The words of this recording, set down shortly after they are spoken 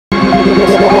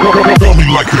Feel me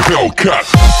like a Hellcat.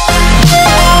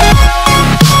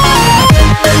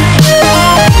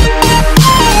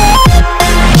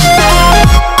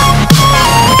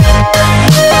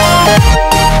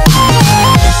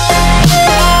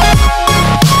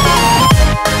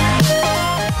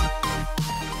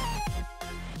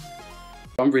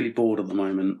 I'm really bored at the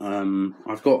moment.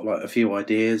 I've got like a few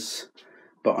ideas,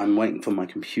 but I'm waiting for my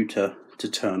computer to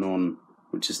turn on,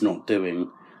 which is not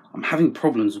doing. I'm having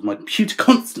problems with my computer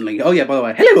constantly. Oh yeah, by the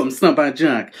way, hello, I'm Snapback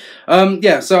Jack.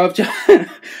 Yeah, so I've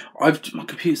just, my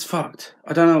computer's fucked.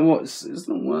 I don't know what, it's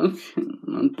not working.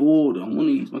 I'm bored. I want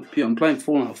to use my computer. I'm playing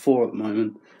Fallout 4 at the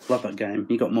moment. Love that game.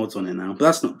 You got mods on it now, but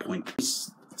that's not the point.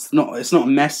 It's not a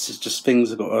mess. It's just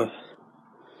things I've got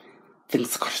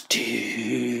to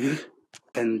do.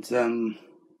 And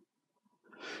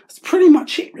that's pretty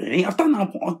much it, really. I've done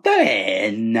what I've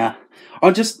done.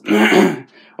 I just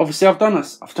obviously I've done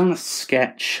a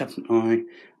sketch, haven't I?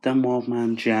 Done Wild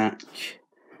Man Jack,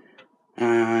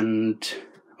 and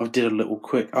I did a little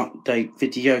quick update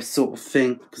video sort of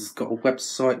thing because it's got a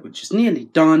website which is nearly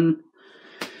done.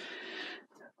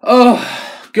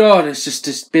 Oh God, it's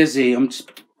just busy. I'm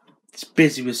just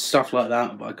busy with stuff like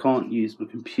that, but I can't use my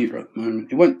computer at the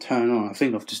moment. It won't turn on. I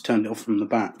think I've just turned it off from the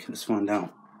back. Let's find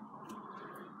out.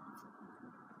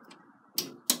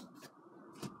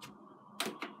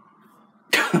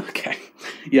 Okay.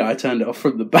 Yeah, I turned it off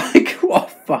from the back. What a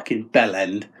fucking bell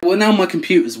end. Well, now my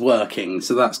computer's working,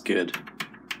 so that's good.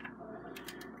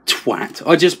 Twat.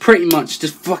 I just pretty much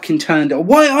just fucking turned it off.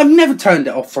 Why? I've never turned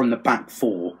it off from the back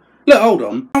before. Look, hold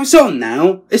on. It's on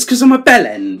now. It's because I'm a bell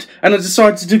end. And I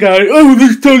decided to go, oh,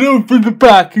 let's turn it off from the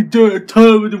back and do it a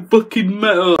turn with the fucking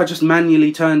metal. I just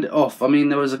manually turned it off. I mean,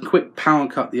 there was a quick power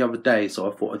cut the other day,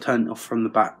 so I thought I'd turn it off from the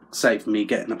back. Save me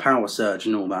getting a power surge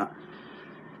and all that.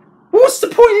 What's the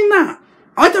point in that?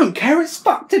 I don't care. It's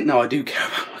fucked. No, I do care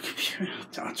about my computer.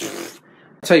 I'll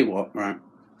tell you what, right.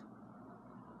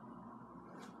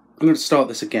 I'm going to start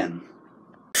this again.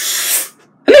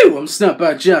 Hello, I'm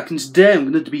Snapback Jack, and today I'm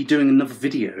going to be doing another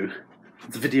video.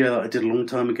 The video that I did a long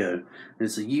time ago. And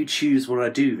it's a You Choose What I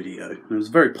Do video. And it was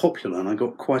very popular, and I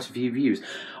got quite a few views.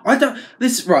 Right,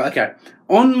 okay.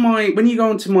 When you go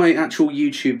onto my actual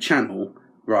YouTube channel,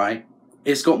 right,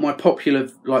 it's got my popular,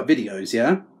 like, videos,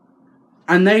 yeah?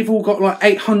 And they've all got, like,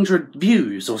 800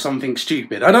 views or something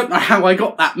stupid. I don't know how I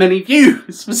got that many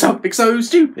views for something so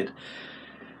stupid.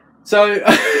 So...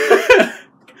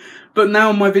 But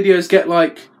now my videos get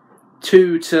like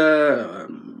 2 to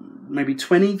maybe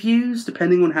 20 views,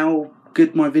 depending on how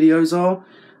good my videos are.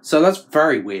 So that's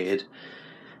very weird.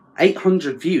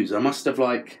 800 views. I must have,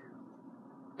 like,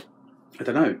 I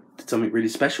don't know, did something really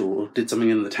special or did something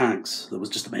in the tags that was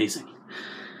just amazing.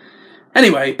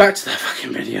 Anyway, back to the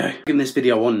fucking video. I'm getting this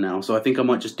video on now, so I think I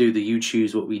might just do the You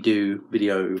Choose What We Do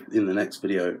video in the next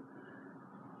video.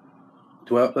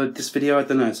 Do I upload this video? I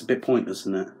don't know, it's a bit pointless,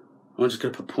 isn't it? I'm just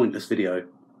going to put pointless video,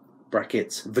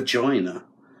 brackets, vagina,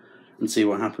 and see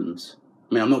what happens.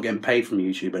 I mean, I'm not getting paid from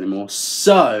YouTube anymore,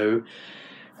 so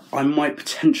I might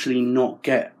potentially not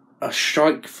get a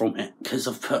strike from it because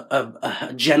I've put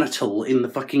a genital in the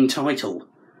fucking title.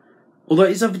 Although,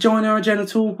 is a vagina a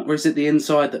genital, or is it the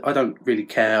inside? That I don't really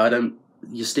care.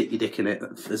 You stick your dick in it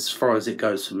as far as it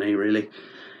goes for me, really.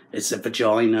 It's a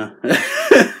vagina.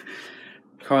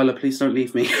 Kyla, please don't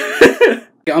leave me.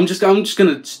 I'm just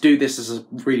gonna do this as a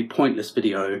really pointless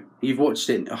video. You've watched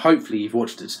it, hopefully you've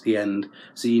watched it to the end,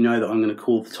 so you know that I'm gonna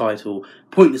call the title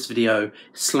Pointless Video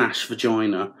 /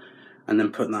 Vagina, and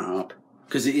then put that up.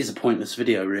 Because it is a pointless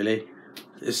video, really.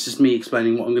 It's just me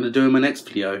explaining what I'm gonna do in my next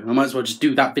video. I might as well just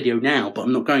do that video now, but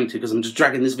I'm not going to, because I'm just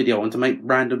dragging this video on to make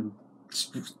random...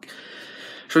 Should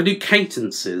I do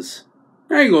cadences?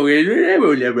 Okay, right,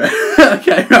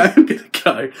 I'm gonna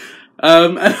go.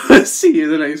 And I'll see you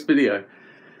in the next video.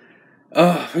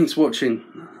 Oh, thanks for watching,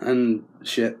 and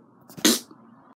shit.